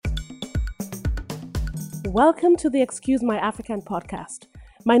Welcome to the Excuse My African podcast.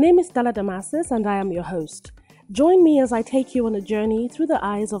 My name is Stella Damasis and I am your host. Join me as I take you on a journey through the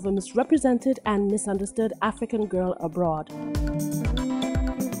eyes of a misrepresented and misunderstood African girl abroad.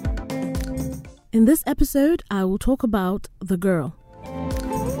 In this episode, I will talk about the girl.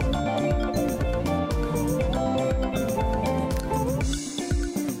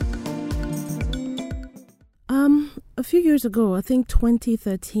 A few years ago, I think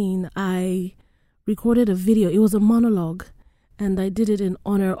 2013, I recorded a video. It was a monologue, and I did it in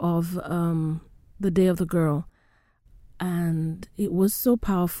honor of the Day of the Girl. And it was so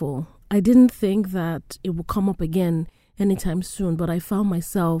powerful. I didn't think that it would come up again anytime soon, but I found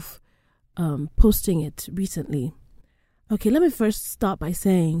myself posting it recently. Okay, let me first start by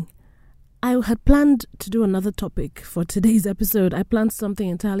saying I had planned to do another topic for today's episode. I planned something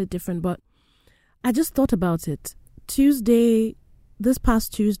entirely different, but I just thought about it. This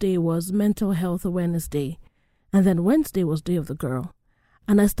past Tuesday was Mental Health Awareness Day, and then Wednesday was Day of the Girl.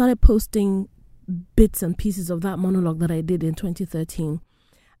 And I started posting bits and pieces of that monologue that I did in 2013.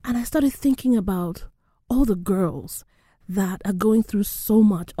 And I started thinking about all the girls that are going through so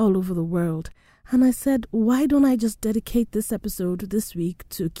much all over the world. And I said, why don't I just dedicate this episode this week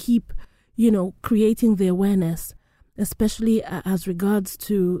to keep, creating the awareness, especially as regards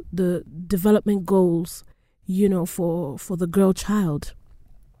to the development goals, for the girl child,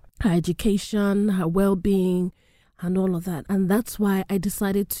 her education, her well-being, and all of that. And that's why I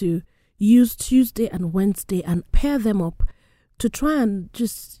decided to use Tuesday and Wednesday and pair them up to try and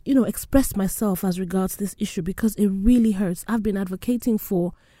just, express myself as regards this issue, because it really hurts. I've been advocating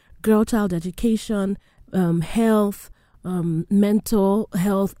for girl child education, health, mental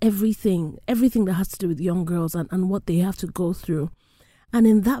health, everything that has to do with young girls and what they have to go through. And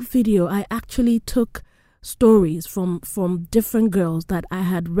in that video, I actually took stories from different girls that I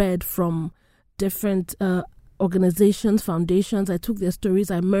had read from different organizations, foundations. I took their stories,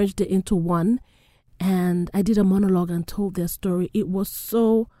 I merged it into one, and I did a monologue and told their story. It was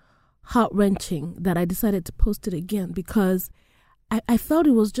so heart-wrenching that I decided to post it again, because I felt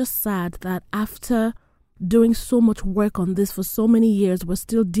it was just sad that after doing so much work on this for so many years, we're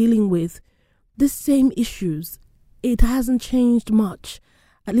still dealing with the same issues. It hasn't changed much,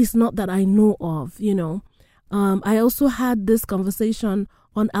 at least not that I know of, I also had this conversation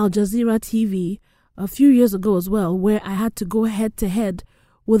on Al Jazeera TV a few years ago as well, where I had to go head to head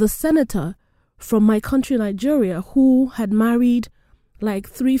with a senator from my country, Nigeria, who had married like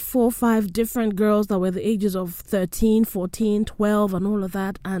 3, 4, 5 different girls that were the ages of 13, 14, 12 and all of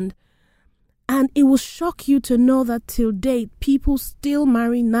that. And it will shock you to know that till date, people still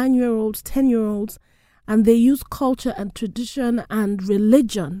marry 9-year-olds, 10-year-olds, and they use culture and tradition and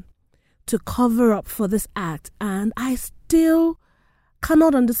religion to cover up for this act. And I still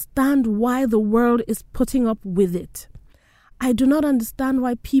cannot understand why the world is putting up with it. I do not understand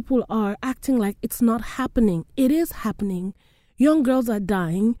why people are acting like it's not happening. It is happening. Young girls are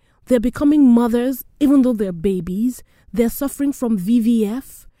dying. They're becoming mothers even though they're babies. They're suffering from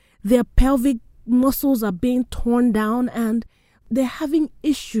VVF. Their pelvic muscles are being torn down and they're having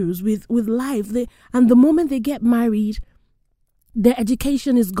issues with life. And the moment they get married, their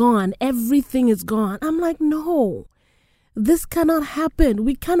education is gone. Everything is gone. I'm like, no, this cannot happen.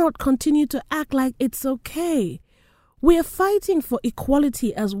 We cannot continue to act like it's okay. We are fighting for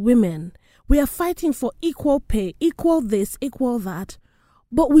equality as women. We are fighting for equal pay, equal this, equal that.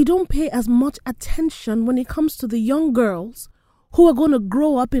 But we don't pay as much attention when it comes to the young girls who are going to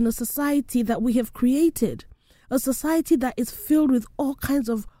grow up in a society that we have created, a society that is filled with all kinds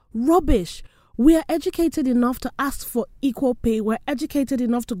of rubbish. We are educated enough to ask for equal pay. We're educated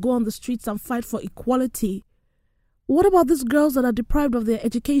enough to go on the streets and fight for equality. What about these girls that are deprived of their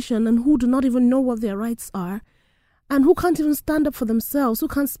education and who do not even know what their rights are and who can't even stand up for themselves, who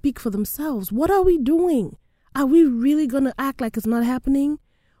can't speak for themselves? What are we doing? Are we really going to act like it's not happening?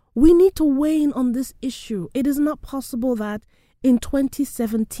 We need to weigh in on this issue. It is not possible that in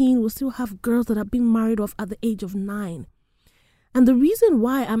 2017 we still have girls that are being married off at the age of 9. And the reason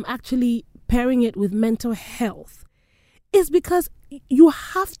why I'm actually pairing it with mental health is because you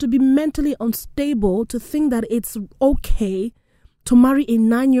have to be mentally unstable to think that it's okay to marry a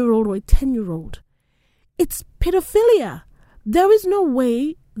 9-year-old or a 10-year-old. It's pedophilia. There is no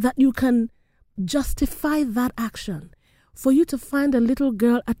way that you can justify that action. For you to find a little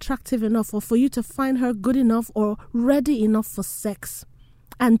girl attractive enough, or for you to find her good enough or ready enough for sex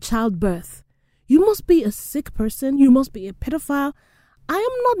and childbirth, you must be a sick person. You must be a pedophile. I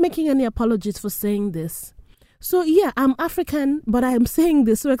am not making any apologies for saying this. So yeah, I'm African, but I am saying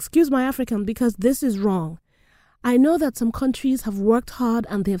this, so excuse my African, because this is wrong. I know that some countries have worked hard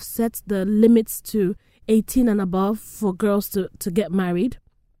and they have set the limits to 18 and above for girls to get married.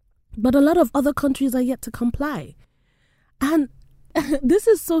 But a lot of other countries are yet to comply. And this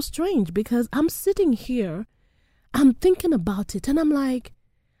is so strange because I'm sitting here, I'm thinking about it, and I'm like,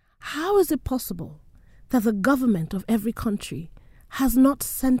 how is it possible that the government of every country has not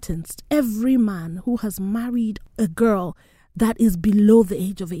sentenced every man who has married a girl that is below the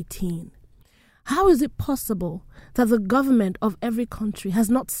age of 18? How is it possible that the government of every country has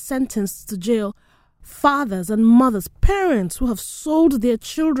not sentenced to jail fathers and mothers, parents who have sold their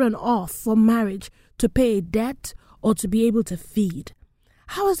children off for marriage to pay a debt or to be able to feed?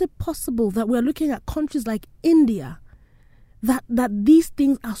 How is it possible that we're looking at countries like India, that these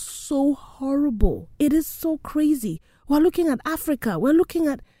things are so horrible? It is so crazy. We're looking at Africa. We're looking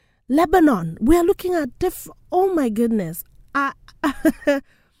at Lebanon. We're looking at oh my goodness. I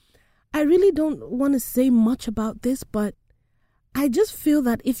really don't want to say much about this, but I just feel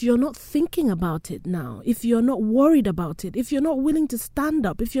that if you're not thinking about it now, if you're not worried about it, if you're not willing to stand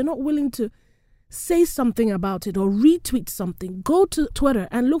up, if you're not willing to say something about it or retweet something, go to Twitter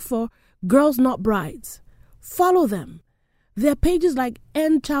and look for Girls Not Brides. Follow them. There are pages like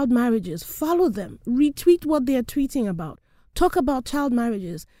End Child Marriages. Follow them. Retweet what they are tweeting about. Talk about child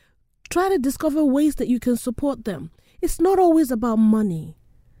marriages. Try to discover ways that you can support them. It's not always about money.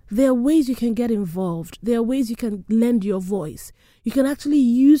 There are ways you can get involved. There are ways you can lend your voice. You can actually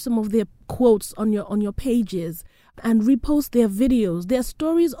use some of their quotes on your pages and repost their videos. There are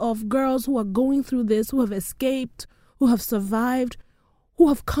stories of girls who are going through this, who have escaped, who have survived, who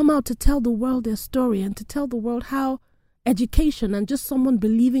have come out to tell the world their story and to tell the world how education and just someone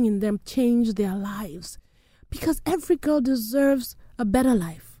believing in them changed their lives. Because every girl deserves a better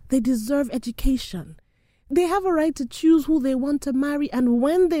life. They deserve education. They have a right to choose who they want to marry and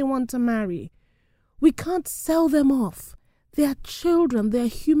when they want to marry. We can't sell them off. They are children. They are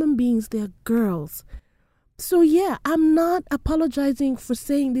human beings. They are girls. So yeah, I'm not apologizing for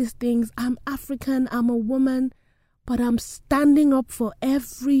saying these things. I'm African. I'm a woman. But I'm standing up for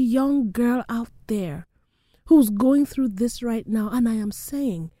every young girl out there who's going through this right now. And I am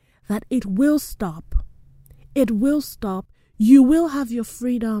saying that it will stop. It will stop. You will have your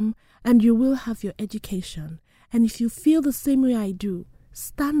freedom and you will have your education. And if you feel the same way I do,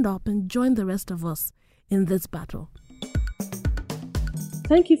 stand up and join the rest of us in this battle.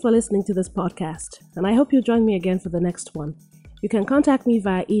 Thank you for listening to this podcast, and I hope you'll join me again for the next one. You can contact me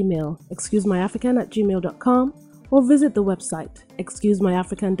via email, excusemyafrican@gmail.com, or visit the website,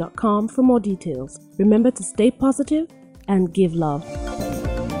 excusemyafrican.com, for more details. Remember to stay positive and give love.